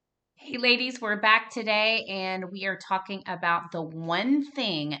Hey ladies, we're back today and we are talking about the one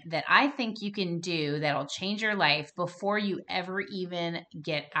thing that I think you can do that'll change your life before you ever even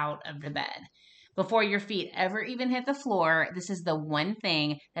get out of the bed. Before your feet ever even hit the floor, this is the one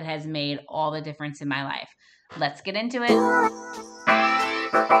thing that has made all the difference in my life. Let's get into it.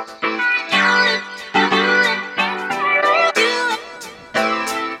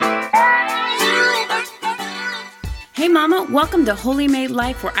 Hey mama, welcome to Holy Made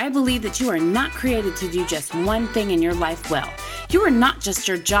Life, where I believe that you are not created to do just one thing in your life well. You are not just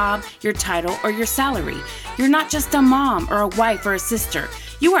your job, your title, or your salary. You're not just a mom or a wife or a sister.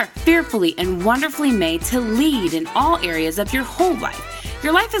 You are fearfully and wonderfully made to lead in all areas of your whole life.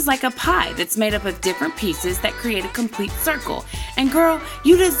 Your life is like a pie that's made up of different pieces that create a complete circle. And girl,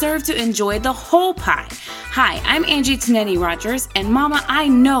 you deserve to enjoy the whole pie. Hi, I'm Angie Tonetti Rogers, and mama, I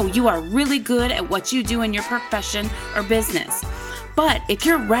know you are really good at what you do in your profession or business. But if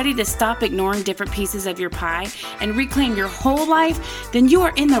you're ready to stop ignoring different pieces of your pie and reclaim your whole life, then you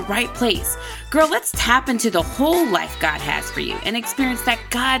are in the right place. Girl, let's tap into the whole life God has for you and experience that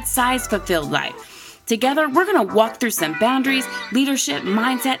God-sized fulfilled life. Together, we're going to walk through some boundaries, leadership,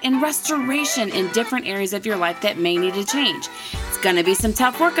 mindset, and restoration in different areas of your life that may need to change. It's going to be some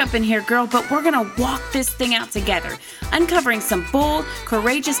tough work up in here, girl, but we're going to walk this thing out together, uncovering some bold,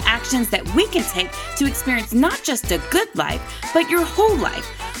 courageous actions that we can take to experience not just a good life, but your whole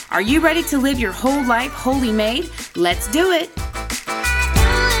life. Are you ready to live your whole life wholly made? Let's do it.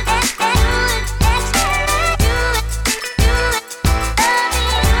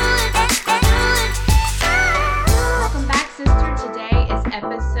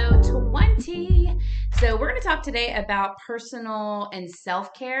 Episode 20. So we're going to talk today about personal and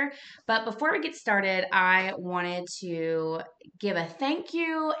self-care. But before we get started, I wanted to give a thank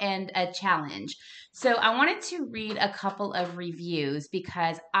you and a challenge. So I wanted to read a couple of reviews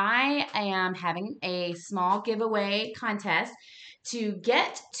because I am having a small giveaway contest to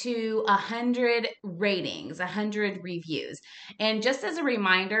get to 100 ratings, 100 reviews. And just as a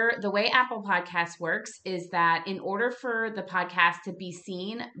reminder, the way Apple Podcasts works is that in order for the podcast to be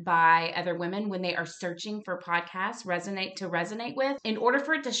seen by other women when they are searching for podcasts to resonate with, in order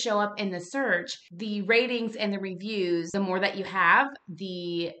for it to show up in the search, the ratings and the reviews, the more that you have,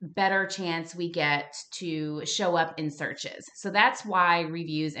 the better chance we get to show up in searches. So that's why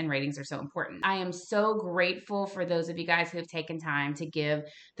reviews and ratings are so important. I am so grateful for those of you guys who have taken time to give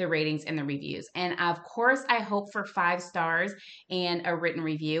the ratings and the reviews. And of course, I hope for 5 stars and a written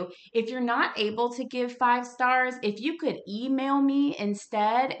review. If you're not able to give 5 stars, if you could email me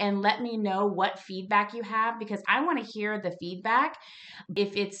instead and let me know what feedback you have, because I want to hear the feedback.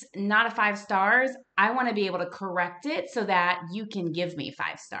 If it's not a 5 stars, I want to be able to correct it so that you can give me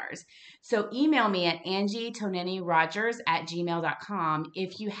 5 stars. So email me at angietonennirogers@gmail.com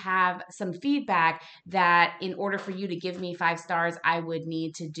if you have some feedback that in order for you to give me 5 stars, I would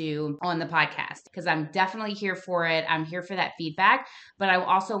need to do on the podcast, because I'm definitely here for it. I'm here for that feedback, but I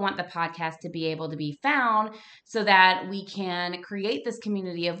also want the podcast to be able to be found so that we can create this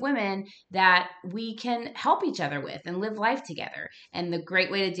community of women that we can help each other with and live life together. And the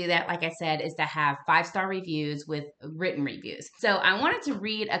great way to do that, like I said, is to have 5-star reviews with written reviews. So I wanted to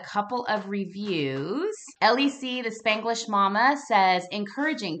read a couple of reviews. LEC, the Spanglish Mama, says,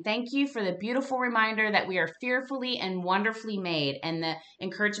 encouraging. Thank you for the beautiful reminder that we are fearfully and wonderfully made, and the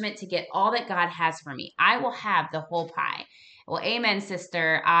encouragement to get all that God has for me. I will have the whole pie. Well, amen,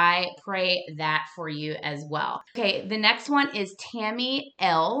 sister. I pray that for you as well. Okay, the next one is Tammy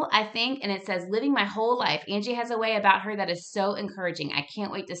L, I think, and it says, living my whole life. Angie has a way about her that is so encouraging. I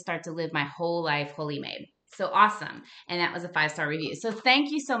can't wait to start to live my whole life wholly made. So awesome. And that was a 5-star review. So thank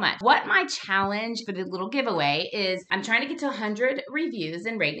you so much. What my challenge for the little giveaway is, I'm trying to get to 100 reviews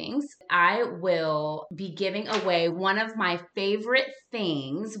and ratings. I will be giving away one of my favorite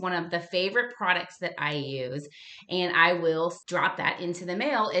things, one of the favorite products that I use, and I will drop that into the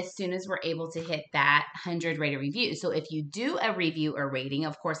mail as soon as we're able to hit that 100 rated review. So if you do a review or rating,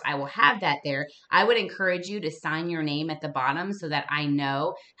 of course, I will have that there. I would encourage you to sign your name at the bottom so that I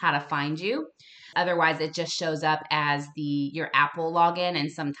know how to find you. Otherwise, it just shows up as your Apple login, and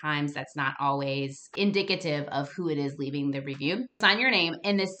sometimes that's not always indicative of who it is leaving the review. Sign your name.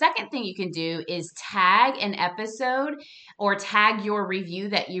 And the second thing you can do is tag an episode or tag your review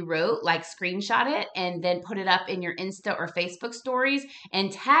that you wrote, like screenshot it and then put it up in your Insta or Facebook stories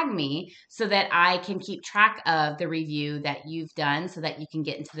and tag me so that I can keep track of the review that you've done so that you can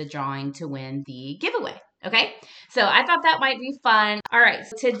get into the drawing to win the giveaway. Okay, so I thought that might be fun. All right,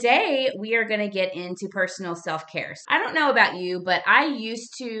 so today we are going to get into personal self-care. I don't know about you, but I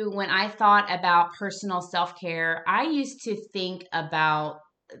used to, when I thought about personal self-care, I used to think about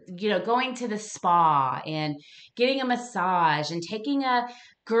going to the spa and getting a massage and taking a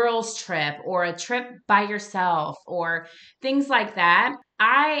girls trip or a trip by yourself or things like that.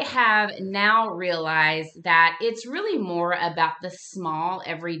 I have now realized that it's really more about the small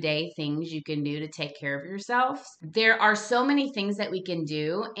everyday things you can do to take care of yourself. There are so many things that we can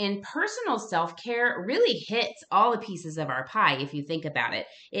do, and personal self-care really hits all the pieces of our pie if you think about it.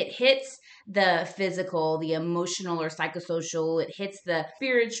 It hits the physical, the emotional or psychosocial, it hits the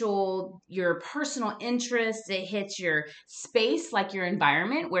spiritual, your personal interests, it hits your space, like your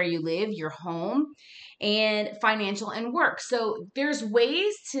environment where you live, your home, and financial and work. So there's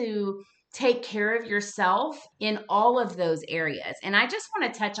ways to take care of yourself in all of those areas. And I just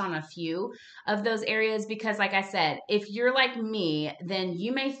want to touch on a few of those areas because, like I said, if you're like me, then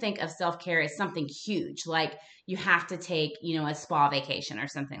you may think of self-care as something huge, like you have to take, a spa vacation or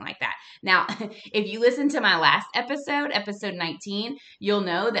something like that. Now, if you listen to my last episode, episode 19, you'll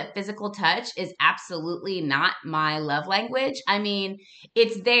know that physical touch is absolutely not my love language. I mean,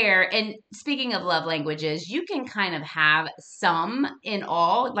 it's there. And speaking of love languages, you can kind of have some in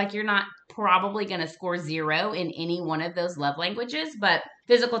all, like you're not probably going to score 0 in any one of those love languages, but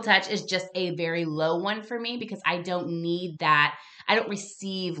physical touch is just a very low one for me because I don't need that. I don't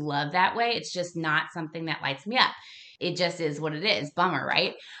receive love that way. It's just not something that lights me up. It just is what it is. Bummer,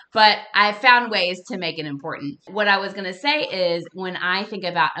 right? But I found ways to make it important. What I was going to say is when I think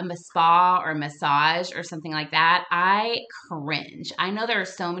about a spa or massage or something like that, I cringe. I know there are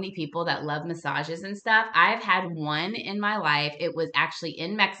so many people that love massages and stuff. I've had one in my life. It was actually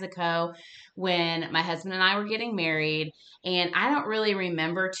in Mexico when my husband and I were getting married. And I don't really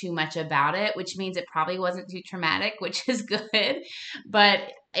remember too much about it, which means it probably wasn't too traumatic, which is good. But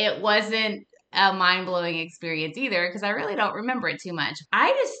it wasn't a mind-blowing experience either because I really don't remember it too much.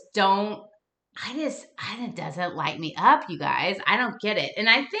 It doesn't light me up, you guys. I don't get it. And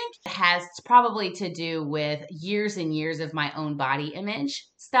I think it has probably to do with years and years of my own body image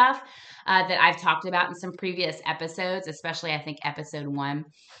stuff that I've talked about in some previous episodes, especially I think episode 1.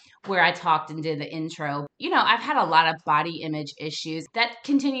 Where I talked and did the intro. I've had a lot of body image issues that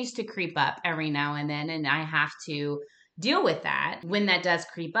continues to creep up every now and then, and I have to deal with that when that does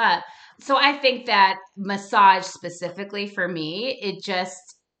creep up. So I think that massage specifically for me,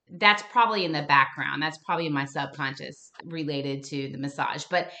 that's probably in the background. That's probably in my subconscious related to the massage,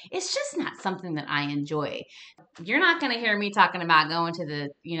 but it's just not something that I enjoy. You're not going to hear me talking about going to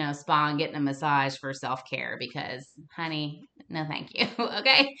the, spa and getting a massage for self-care because, honey, no, thank you.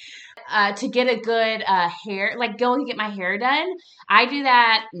 Okay. To get a good hair, like go and get my hair done. I do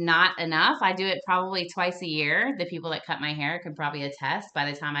that not enough. I do it probably twice a year. The people that cut my hair could probably attest. By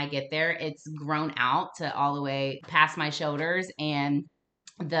the time I get there, it's grown out to all the way past my shoulders, and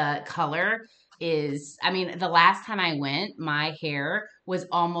the color the last time I went, my hair was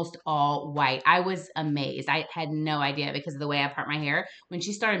almost all white. I was amazed. I had no idea because of the way I part my hair. When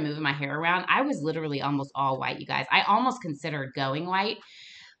she started moving my hair around, I was literally almost all white, you guys. I almost considered going white,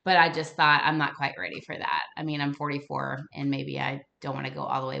 but I just thought I'm not quite ready for that. I'm 44 and maybe I don't want to go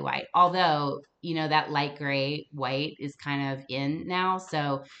all the way white. Although, that light gray white is kind of in now.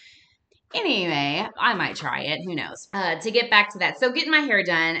 So anyway, I might try it. Who knows? To get back to that. So getting my hair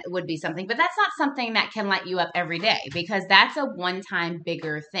done would be something, but that's not something that can light you up every day because that's a one-time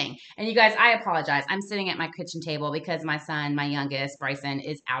bigger thing. And you guys, I apologize. I'm sitting at my kitchen table because my son, my youngest, Bryson,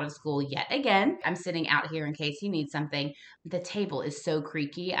 is out of school yet again. I'm sitting out here in case he needs something. The table is so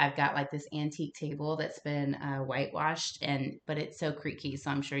creaky. I've got like this antique table that's been whitewashed, but it's so creaky.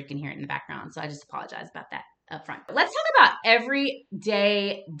 So I'm sure you can hear it in the background. So I just apologize about that up front. Let's talk about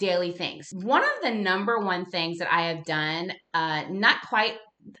everyday daily things. One of the number one things that I have done, not quite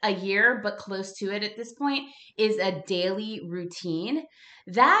a year, but close to it at this point, is a daily routine.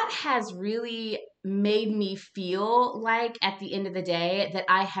 That has really made me feel like at the end of the day that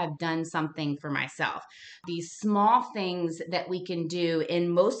I have done something for myself. These small things that we can do in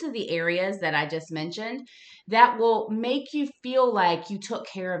most of the areas that I just mentioned that will make you feel like you took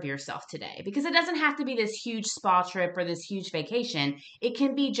care of yourself today. Because it doesn't have to be this huge spa trip or this huge vacation. It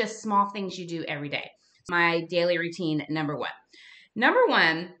can be just small things you do every day. My daily routine, number one. Number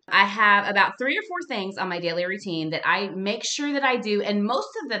one, I have about 3 or 4 things on my daily routine that I make sure that I do, and most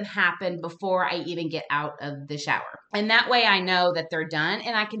of them happen before I even get out of the shower. And that way I know that they're done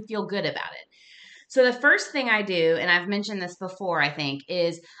and I can feel good about it. So the first thing I do, and I've mentioned this before, I think,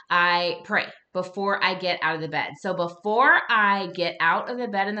 is I pray before I get out of the bed. So before I get out of the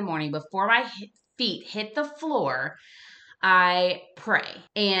bed in the morning, before my feet hit the floor, I pray.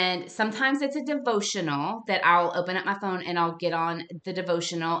 And sometimes it's a devotional that I'll open up my phone and I'll get on the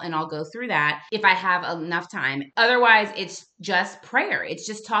devotional and I'll go through that if I have enough time. Otherwise, it's just prayer. It's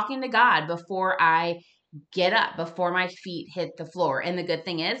just talking to God before I get up, before my feet hit the floor. And the good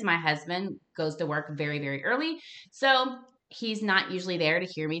thing is my husband goes to work very, very early. So he's not usually there to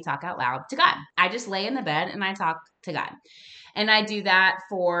hear me talk out loud to God. I just lay in the bed and I talk to God. And I do that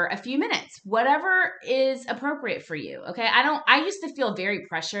for a few minutes, whatever is appropriate for you. Okay. I used to feel very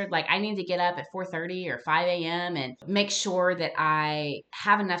pressured. Like I need to get up at 4:30 or 5 a.m. and make sure that I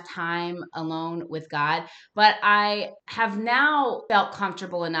have enough time alone with God. But I have now felt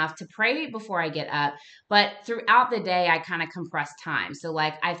comfortable enough to pray before I get up. But throughout the day, I kind of compress time. So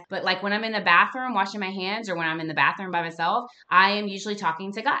like when I'm in the bathroom washing my hands or when I'm in the bathroom by myself, I am usually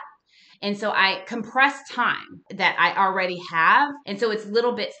talking to God. And so I compress time that I already have. And so it's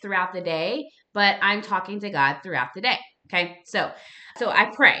little bits throughout the day, but I'm talking to God throughout the day. Okay. So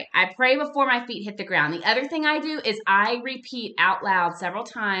I pray. I pray before my feet hit the ground. The other thing I do is I repeat out loud several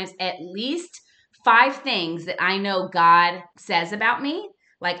times at least 5 things that I know God says about me.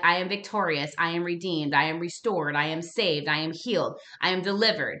 Like I am victorious, I am redeemed, I am restored, I am saved, I am healed, I am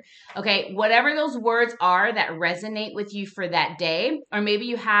delivered. Okay, whatever those words are that resonate with you for that day, or maybe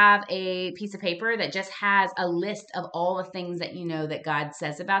you have a piece of paper that just has a list of all the things that you know that God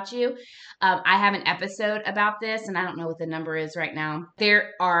says about you. I have an episode about this, and I don't know what the number is right now.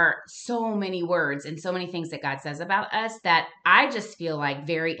 There are so many words and so many things that God says about us that I just feel like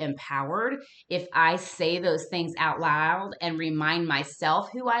very empowered if I say those things out loud and remind myself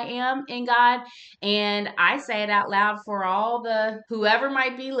who I am in God. And I say it out loud for all the whoever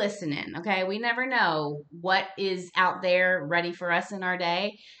might be listening. Okay. We never know what is out there ready for us in our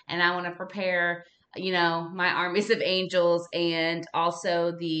day. And I want to prepare, my armies of angels and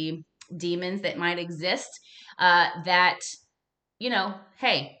also the demons that might exist, that,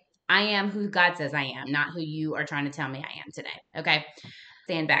 hey, I am who God says I am, not who you are trying to tell me I am today. Okay.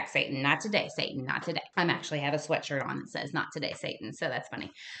 Stand back, Satan. Not today, Satan. Not today. I'm actually have a sweatshirt on that says not today, Satan. So that's funny.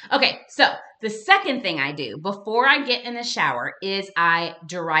 Okay. So the second thing I do before I get in the shower is I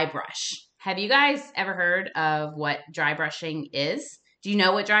dry brush. Have you guys ever heard of what dry brushing is? Do you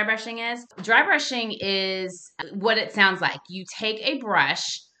know what dry brushing is? Dry brushing is what it sounds like. You take a brush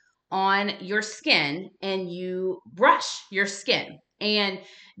on your skin and you brush your skin. And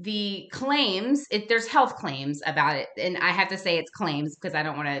the claims, there's health claims about it. And I have to say it's claims because I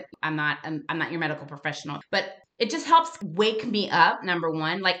don't want to, I'm not your medical professional, but it just helps wake me up. Number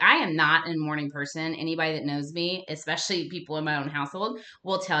one, like I am not a morning person. Anybody that knows me, especially people in my own household,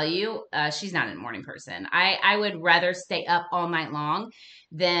 will tell you she's not a morning person. I would rather stay up all night long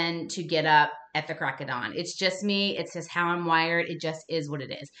than to get up at the crack of dawn. It's just me. It's just how I'm wired. It just is what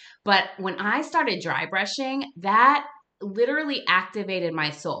it is. But when I started dry brushing, that literally activated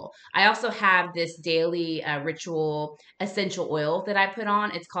my soul. I also have this daily ritual essential oil that I put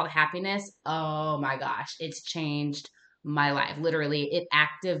on. It's called Happiness. Oh my gosh, it's changed my life. Literally, it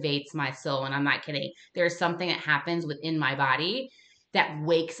activates my soul. And I'm not kidding. There's something that happens within my body that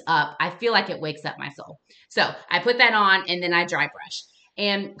wakes up. I feel like it wakes up my soul. So I put that on and then I dry brush.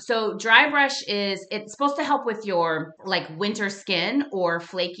 And so dry brush it's supposed to help with your like winter skin or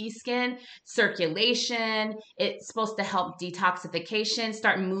flaky skin, circulation. It's supposed to help detoxification,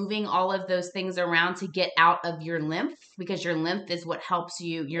 start moving all of those things around to get out of your lymph, because your lymph is what helps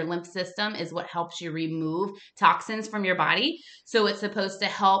you, your lymph system is what helps you remove toxins from your body. So it's supposed to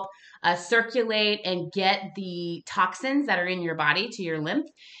help circulate and get the toxins that are in your body to your lymph.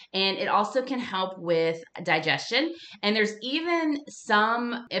 And it also can help with digestion. And there's even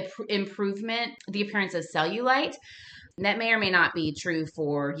some improvement, the appearance of cellulite. That may or may not be true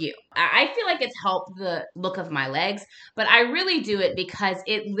for you. I feel like it's helped the look of my legs, but I really do it because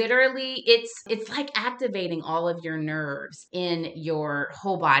it literally, it's like activating all of your nerves in your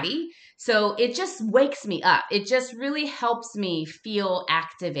whole body. So it just wakes me up. It just really helps me feel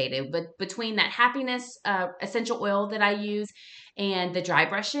activated. But between that Happiness essential oil that I use and the dry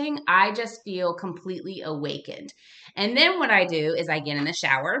brushing, I just feel completely awakened. And then what I do is I get in the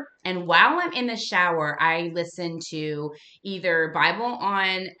shower. And while I'm in the shower, I listen to either Bible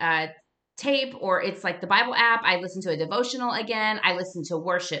on tape, or it's like the Bible app. I listen to a devotional again. I listen to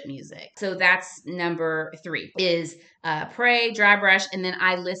worship music. So that's number 3 is pray, dry brush, and then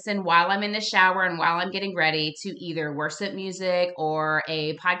I listen while I'm in the shower and while I'm getting ready to either worship music or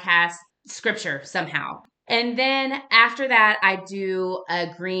a podcast scripture somehow. And then after that, I do a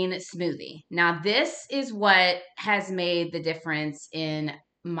green smoothie. Now, this is what has made the difference in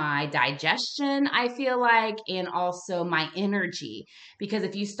my digestion, I feel like, and also my energy. Because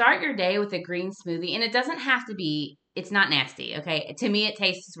if you start your day with a green smoothie, and it doesn't have to be it's not nasty. Okay. To me, it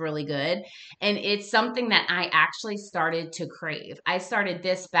tastes really good. And it's something that I actually started to crave. I started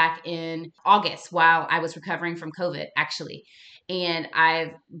this back in August while I was recovering from COVID, actually. And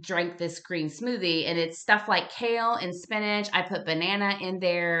I've drank this green smoothie, and it's stuff like kale and spinach. I put banana in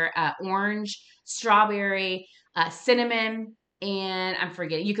there, orange, strawberry, cinnamon, and I'm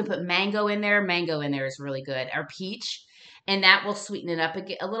forgetting. You can put mango in there. Mango in there is really good, or peach, and that will sweeten it up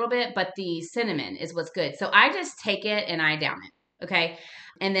a little bit. But the cinnamon is what's good. So I just take it and I down it. Okay.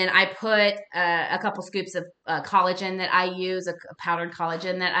 And then I put a couple scoops of collagen that I use, a powdered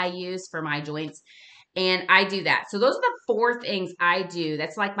collagen that I use for my joints. And I do that. So those are the 4 things I do.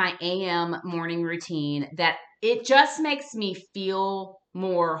 That's like my AM morning routine, that it just makes me feel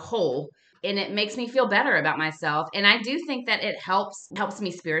more whole, and it makes me feel better about myself. And I do think that it helps me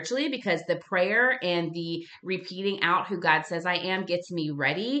spiritually, because the prayer and the repeating out who God says I am gets me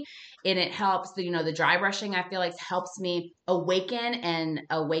ready. And it helps, the dry brushing, I feel like, helps me awaken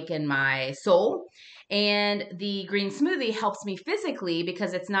my soul. And the green smoothie helps me physically,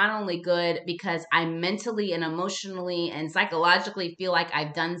 because it's not only good because I mentally and emotionally and psychologically feel like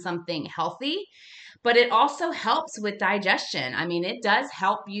I've done something healthy, but it also helps with digestion. I mean, it does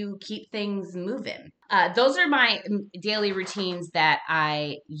help you keep things moving. Those are my daily routines that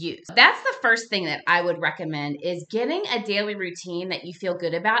I use. That's the first thing that I would recommend, is getting a daily routine that you feel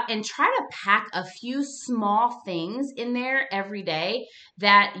good about, and try to pack a few small things in there every day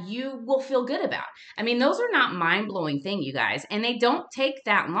that you will feel good about. I mean, those are not mind-blowing things, you guys, and they don't take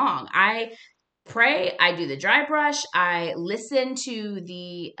that long. I pray, I do the dry brush, I listen to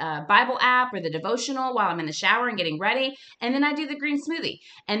the Bible app or the devotional while I'm in the shower and getting ready, and then I do the green smoothie.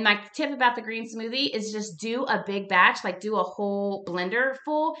 And my tip about the green smoothie is just do a big batch, like do a whole blender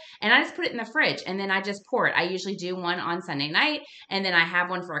full, and I just put it in the fridge, and then I just pour it. I usually do one on Sunday night, and then I have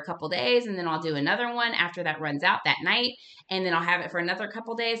one for a couple days, and then I'll do another one after that runs out that night, and then I'll have it for another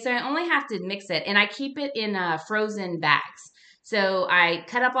couple days. So I only have to mix it, and I keep it in frozen bags. So I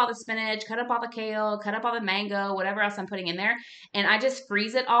cut up all the spinach, cut up all the kale, cut up all the mango, whatever else I'm putting in there, and I just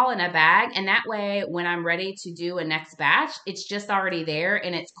freeze it all in a bag. And that way, when I'm ready to do a next batch, it's just already there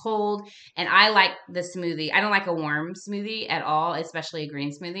and it's cold. And I like the smoothie. I don't like a warm smoothie at all, especially a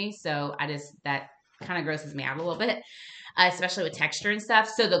green smoothie. So that kind of grosses me out a little bit, especially with texture and stuff.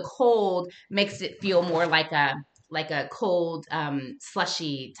 So the cold makes it feel more like a cold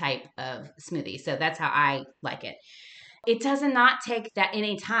slushy type of smoothie. So that's how I like it. It does not take that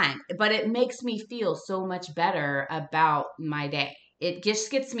any time, but it makes me feel so much better about my day. It just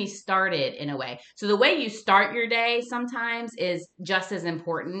gets me started in a way. So the way you start your day sometimes is just as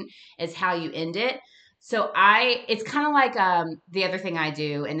important as how you end it. So it's kind of like the other thing I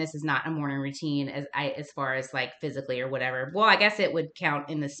do, and this is not a morning routine as far as like physically or whatever. Well, I guess it would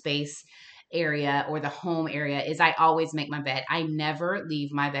count in the space area or the home area, is I always make my bed. I never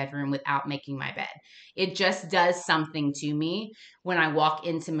leave my bedroom without making my bed. It just does something to me when I walk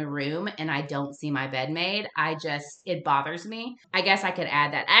into my room and I don't see my bed made. It bothers me. I guess I could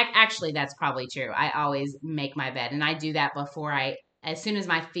add that. Actually, that's probably true. I always make my bed, and I do that before as soon as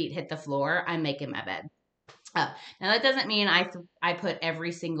my feet hit the floor, I'm making my bed. Now that doesn't mean I put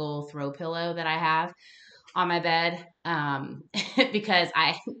every single throw pillow that I have on my bed, because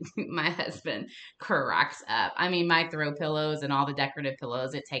my husband cracks up. I mean, my throw pillows and all the decorative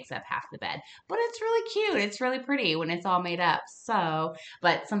pillows, it takes up half the bed, but it's really cute. It's really pretty when it's all made up. So,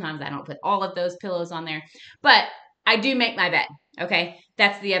 but sometimes I don't put all of those pillows on there, but I do make my bed. Okay.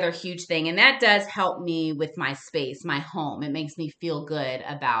 That's the other huge thing. And that does help me with my space, my home. It makes me feel good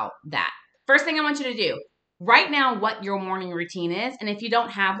about that. First thing I want you to do, write down what your morning routine is. And if you don't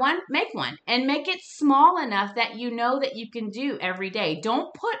have one, make one, and make it small enough that you know that you can do every day.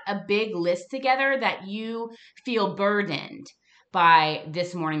 Don't put a big list together that you feel burdened by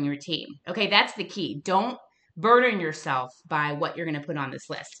this morning routine. Okay, that's the key. Don't burden yourself by what you're going to put on this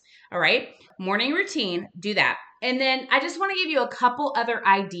list. All right, morning routine, do that. And then I just want to give you a couple other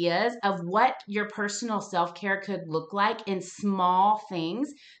ideas of what your personal self-care could look like in small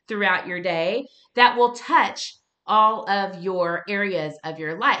things throughout your day that will touch all of your areas of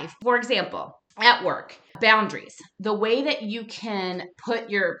your life. For example, at work, boundaries. The way that you can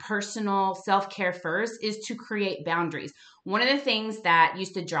put your personal self-care first is to create boundaries. One of the things that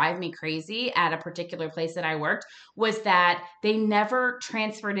used to drive me crazy at a particular place that I worked was that they never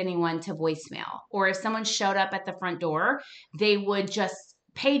transferred anyone to voicemail. Or if someone showed up at the front door, they would just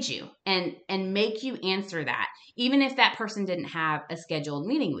page you and make you answer that, even if that person didn't have a scheduled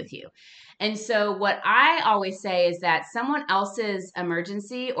meeting with you. And so what I always say is that someone else's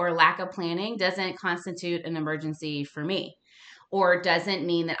emergency or lack of planning doesn't constitute an emergency for me. or doesn't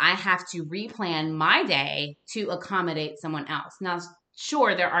mean that I have to replan my day to accommodate someone else. Now,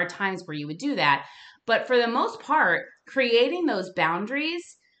 sure, there are times where you would do that, but for the most part, creating those boundaries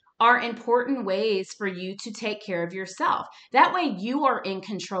are important ways for you to take care of yourself. That way you are in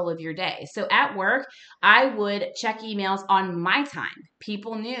control of your day. So at work, I would check emails on my time.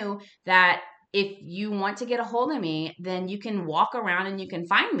 People knew that if you want to get a hold of me, then you can walk around and you can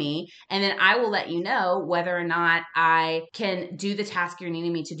find me. And then I will let you know whether or not I can do the task you're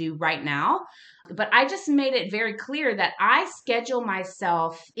needing me to do right now. But I just made it very clear that I schedule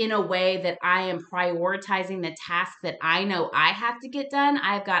myself in a way that I am prioritizing the tasks that I know I have to get done.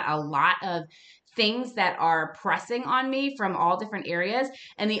 I've got a lot of things that are pressing on me from all different areas.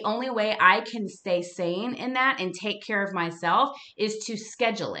 And the only way I can stay sane in that and take care of myself is to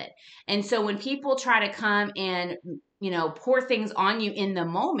schedule it. And so when people try to come and pour things on you in the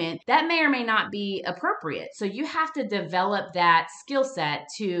moment, that may or may not be appropriate. So you have to develop that skill set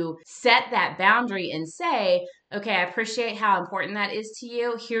to set that boundary and say, okay, I appreciate how important that is to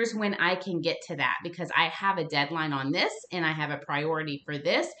you. Here's when I can get to that because I have a deadline on this and I have a priority for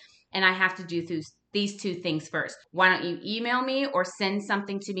this. And I have to do these two things first. Why don't you email me or send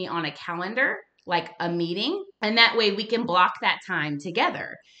something to me on a calendar, like a meeting? And that way we can block that time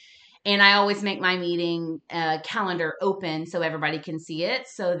together. And I always make my meeting calendar open so everybody can see it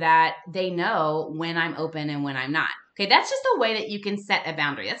so that they know when I'm open and when I'm not. Okay, that's just a way that you can set a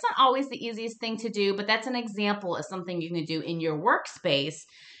boundary. That's not always the easiest thing to do, but that's an example of something you can do in your workspace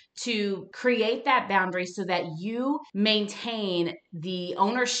to create that boundary so that you maintain the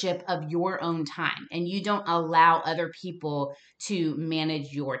ownership of your own time and you don't allow other people to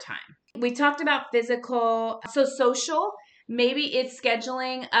manage your time. We talked about physical, so social. Maybe it's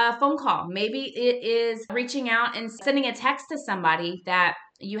scheduling a phone call. Maybe it is reaching out and sending a text to somebody that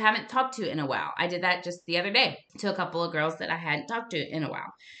you haven't talked to in a while. I did that just the other day to a couple of girls that I hadn't talked to in a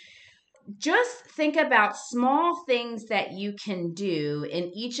while. Just think about small things that you can do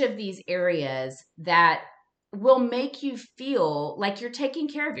in each of these areas that will make you feel like you're taking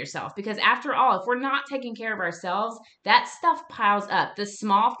care of yourself. Because after all, if we're not taking care of ourselves, that stuff piles up. The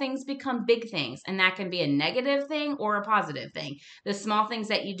small things become big things, and that can be a negative thing or a positive thing. The small things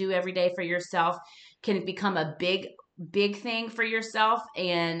that you do every day for yourself can become a big thing for yourself,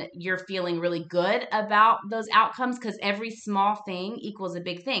 and you're feeling really good about those outcomes because every small thing equals a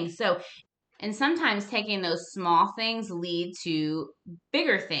big thing. And sometimes taking those small things lead to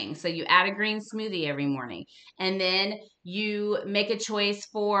bigger things. So you add a green smoothie every morning, and then you make a choice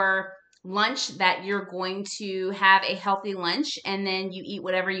for lunch that you're going to have a healthy lunch, and then you eat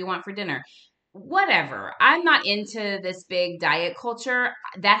whatever you want for dinner. Whatever. I'm not into this big diet culture.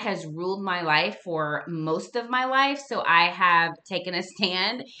 That has ruled my life for most of my life. So I have taken a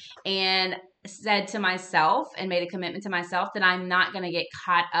stand and said to myself and made a commitment to myself that I'm not going to get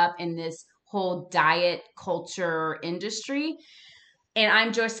caught up in this whole diet culture industry. And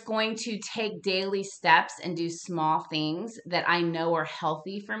I'm just going to take daily steps and do small things that I know are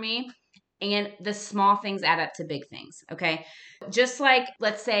healthy for me. And the small things add up to big things, okay? Just like,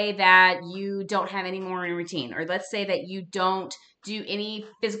 let's say that you don't have any morning routine, or let's say that you don't do any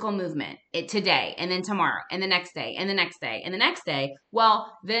physical movement today, and then tomorrow, and the next day, and the next day, and the next day.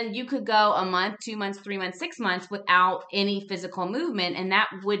 Well, then you could go a month, 2 months, 3 months, 6 months without any physical movement, and that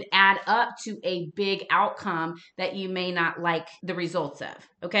would add up to a big outcome that you may not like the results of,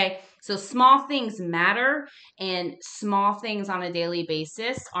 okay? So small things matter, and small things on a daily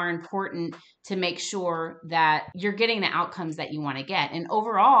basis are important to make sure that you're getting the outcomes that you want to get. And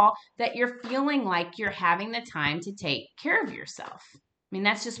overall, that you're feeling like you're having the time to take care of yourself. I mean,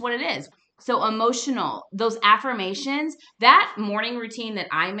 that's just what it is. So emotional, those affirmations, that morning routine that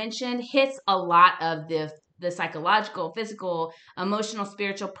I mentioned hits a lot of the psychological, physical, emotional,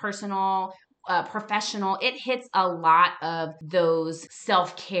 spiritual, personal, professional. It hits a lot of those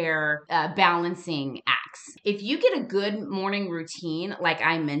self-care balancing acts. If you get a good morning routine, like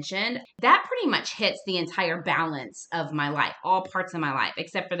I mentioned, that pretty much hits the entire balance of my life, all parts of my life,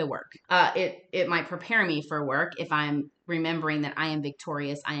 except for the work. It might prepare me for work if I'm remembering that I am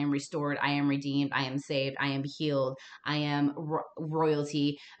victorious, I am restored, I am redeemed, I am saved, I am healed, I am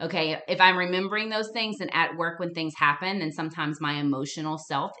royalty. Okay, if I'm remembering those things and at work when things happen, then sometimes my emotional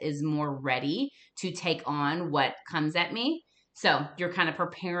self is more ready to take on what comes at me. So you're kind of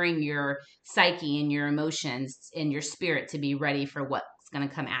preparing your psyche and your emotions and your spirit to be ready for what's going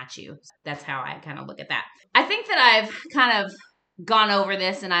to come at you. That's how I kind of look at that. I think that I've kind of gone over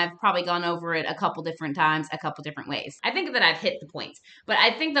this, and I've probably gone over it a couple different times, a couple different ways. I think that I've hit the points, but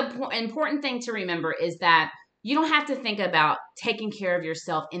I think the important thing to remember is that You don't have to think about taking care of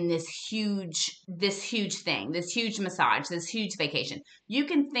yourself in this huge thing, this huge massage, this huge vacation. You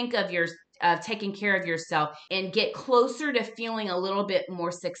can think of taking care of yourself and get closer to feeling a little bit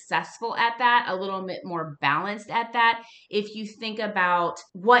more successful at that, a little bit more balanced at that. If you think about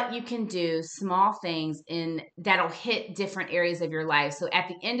what you can do, small things that'll hit different areas of your life. So at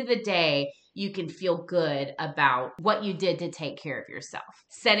the end of the day, you can feel good about what you did to take care of yourself.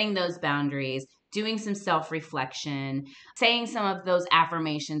 Setting those boundaries, doing some self-reflection, saying some of those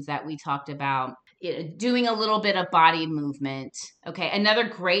affirmations that we talked about, doing a little bit of body movement. Okay, another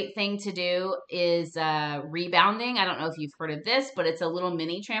great thing to do is rebounding. I don't know if you've heard of this, but it's a little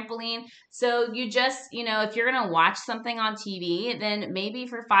mini trampoline. So you just, if you're going to watch something on TV, then maybe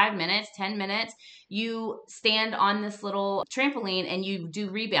for 5 minutes, 10 minutes, you stand on this little trampoline and you do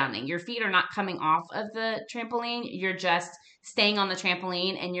rebounding. Your feet are not coming off of the trampoline. You're just staying on the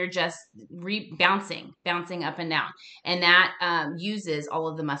trampoline and you're just bouncing up and down. And that uses all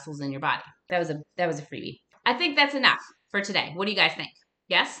of the muscles in your body. That was a freebie. I think that's enough for today. What do you guys think?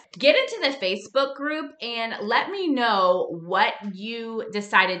 Yes? Get into the Facebook group and let me know what you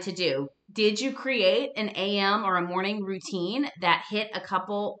decided to do. Did you create an AM or a morning routine that hit a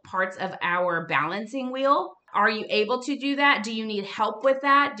couple parts of our balancing wheel? Are you able to do that? Do you need help with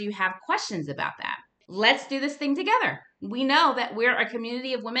that? Do you have questions about that? Let's do this thing together. We know that we're a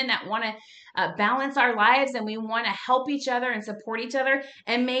community of women that want to balance our lives and we want to help each other and support each other.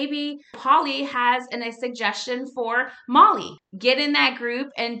 And maybe Polly has a suggestion for Molly. Get in that group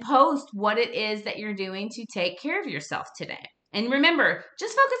and post what it is that you're doing to take care of yourself today. And remember,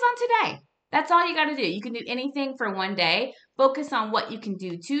 just focus on today. That's all you got to do. You can do anything for one day. Focus on what you can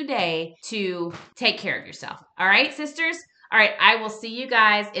do today to take care of yourself. All right, sisters? All right, I will see you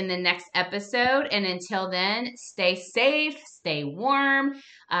guys in the next episode. And until then, stay safe, stay warm.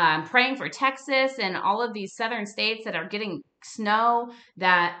 Praying for Texas and all of these southern states that are getting snow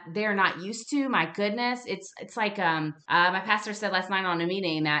that they're not used to. My goodness, it's like my pastor said last night on a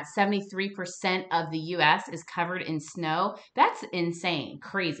meeting that 73% of the U.S. is covered in snow. That's insane,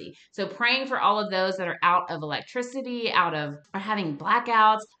 crazy. So praying for all of those that are out of electricity, are having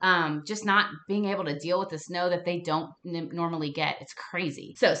blackouts, just not being able to deal with the snow that they don't normally get. It's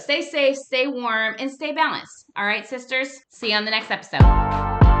crazy. So stay safe, stay warm, and stay balanced. All right, sisters. See you on the next episode.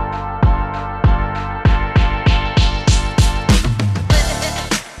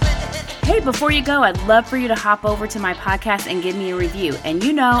 Hey, before you go, I'd love for you to hop over to my podcast and give me a review. And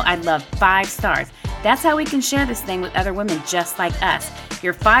I'd love 5 stars. That's how we can share this thing with other women just like us.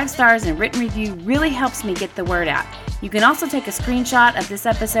 Your 5 stars and written review really helps me get the word out. You can also take a screenshot of this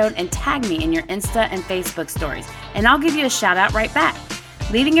episode and tag me in your Insta and Facebook stories, and I'll give you a shout out right back.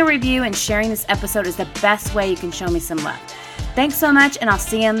 Leaving a review and sharing this episode is the best way you can show me some love. Thanks so much, and I'll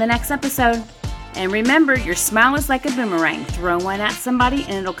see you in the next episode. And remember, your smile is like a boomerang. Throw one at somebody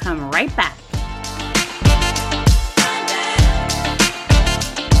and it'll come right back.